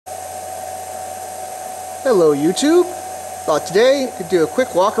Hello YouTube. Thought today I could do a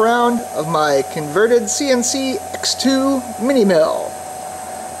quick walk around of my converted Cnc X2 mini mill.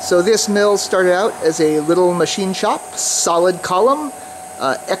 So this mill started out as a little machine shop, solid column,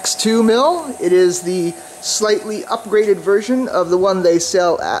 X2 mill. It is the slightly upgraded version of the one they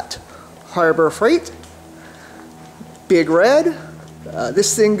sell at Harbor Freight. Big red.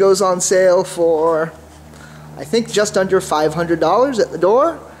 This thing goes on sale for I think just under $500 at the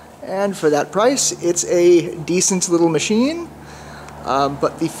door. And for that price, it's a decent little machine,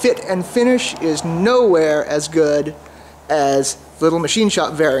 but the fit and finish is nowhere as good as little machine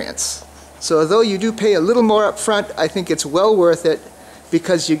shop variants. So although you do pay a little more up front, I think it's well worth it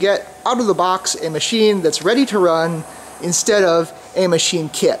because you get out of the box a machine that's ready to run instead of a machine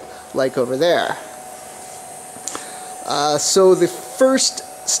kit like over there. So the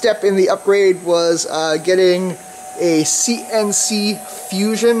first step in the upgrade was getting a CNC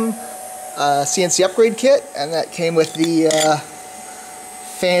Fusion CNC upgrade kit, and that came with the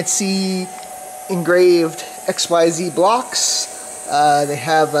fancy engraved XYZ blocks. They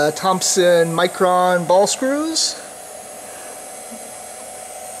have Thompson Micron ball screws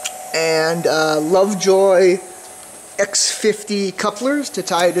and Lovejoy X50 couplers to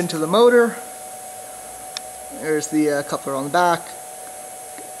tie it into the motor. There's the coupler on the back,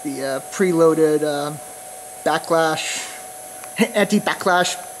 the preloaded backlash,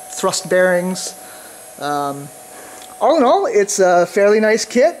 anti-backlash thrust bearings. All in all, it's a fairly nice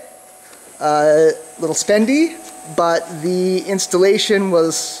kit, little spendy, but the installation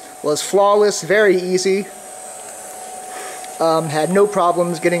was flawless, very easy. Had no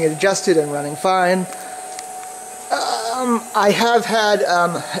problems getting it adjusted and running fine. I have had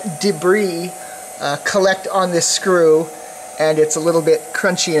debris collect on this screw, and it's a little bit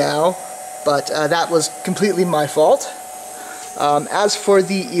crunchy now, but that was completely my fault. As for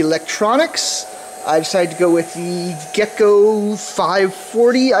the electronics, I decided to go with the Gecko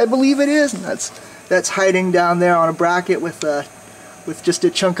 540, I believe it is, and that's hiding down there on a bracket with just a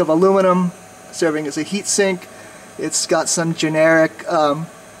chunk of aluminum serving as a heat sink. It's got some generic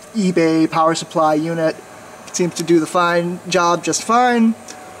eBay power supply unit. It seems to do the job just fine.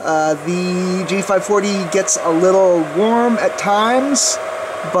 The G540 gets a little warm at times,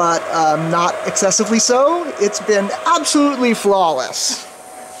 but not excessively so. It's been absolutely flawless.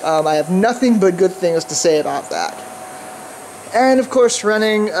 I have nothing but good things to say about that. And of course,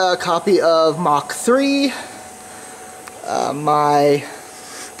 running a copy of Mach 3. My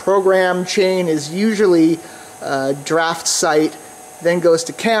program chain is usually Draftsight, then goes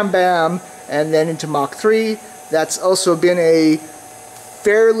to CamBam, and then into Mach 3. That's also been a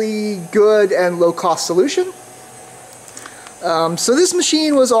fairly good and low-cost solution. So this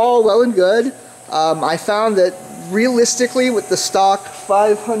machine was all well and good. I found that realistically with the stock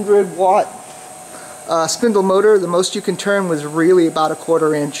 500 watt spindle motor, the most you can turn was really about a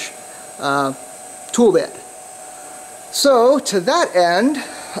 1/4 inch tool bit. So to that end,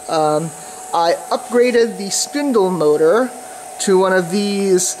 I upgraded the spindle motor to one of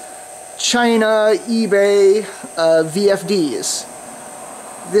these China eBay VFDs.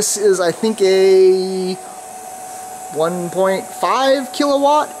 This is, I think, a 1.5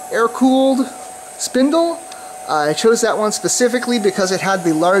 kilowatt air-cooled spindle. I chose that one specifically because it had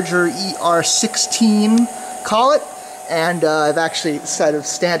the larger ER16 collet, and I've actually sort of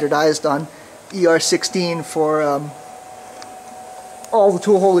standardized on ER16 for all the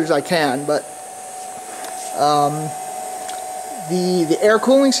tool holders I can, but the air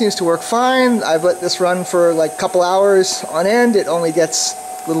cooling seems to work fine. I've let this run for like a couple hours on end. It only gets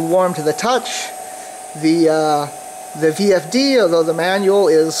a little warm to the touch. The VFD, although the manual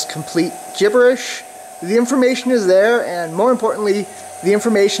is complete gibberish, the information is there, and more importantly, the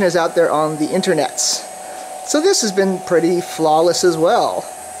information is out there on the internets. So this has been pretty flawless as well.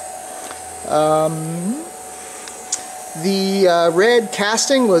 The red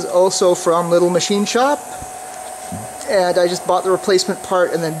casting was also from Little Machine Shop, and I just bought the replacement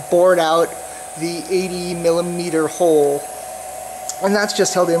part and then bored out the 80mm hole, and that's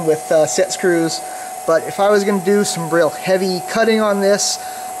just held in with set screws. But if I was going to do some real heavy cutting on this,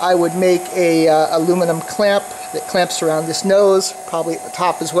 I would make a aluminum clamp that clamps around this nose, probably at the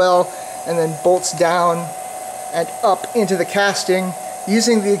top as well, and then bolts down and up into the casting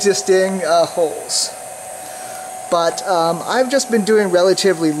using the existing holes. But I've just been doing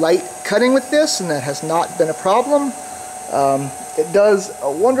relatively light cutting with this, and that has not been a problem. It does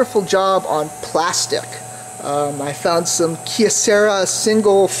a wonderful job on plastic. I found some Kyocera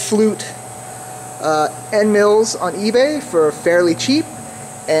single flute end mills on eBay for fairly cheap,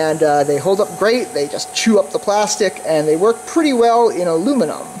 and they hold up great. They just chew up the plastic, and they work pretty well in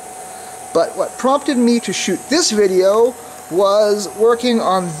aluminum. But what prompted me to shoot this video was working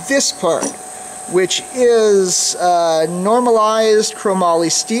on this part, which is normalized chromoly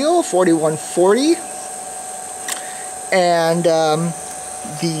steel 4140, and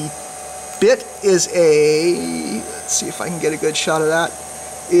the bit is a, let's see if I can get a good shot of that,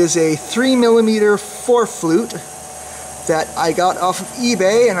 is a 3mm 4-flute that I got off of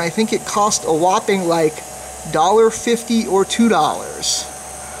eBay, and I think it cost a whopping like $1.50 or $2.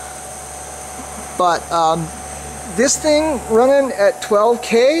 But this thing running at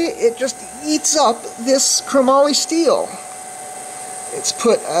 12K, it just eats up this chromoly steel. It's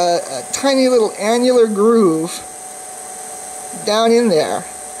put a tiny little annular groove down in there,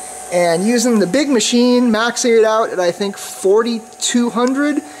 and using the big machine, maxing it out at I think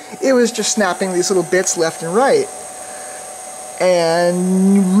 4200, it was just snapping these little bits left and right.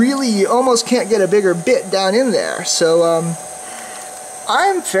 And really, you almost can't get a bigger bit down in there. So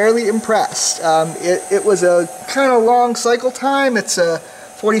I'm fairly impressed. It was a kind of long cycle time. It's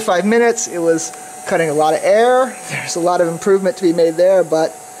 45 minutes. It was cutting a lot of air. There's a lot of improvement to be made there,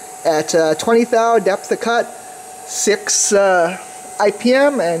 but at 20 thou depth of cut, 6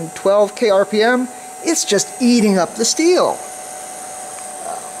 IPM and 12K RPM, it's just eating up the steel.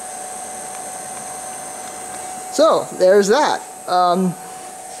 So there's that.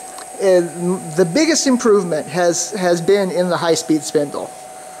 The biggest improvement has been in the high-speed spindle.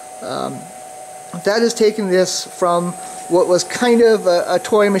 That has taken this from what was kind of a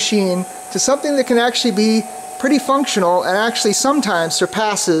toy machine to something that can actually be pretty functional and actually sometimes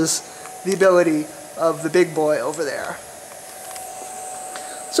surpasses the ability of the big boy over there.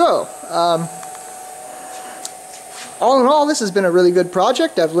 So, all in all, this has been a really good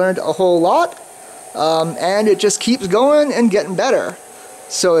project. I've learned a whole lot. And it just keeps going and getting better.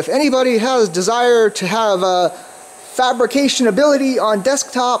 So if anybody has desire to have a fabrication ability on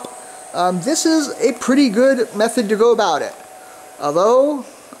desktop, this is a pretty good method to go about it. Although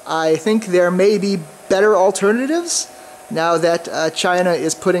I think there may be better alternatives now that China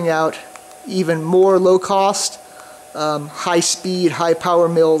is putting out even more low-cost, high-speed, high-power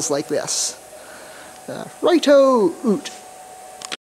mills like this. Righto, oot.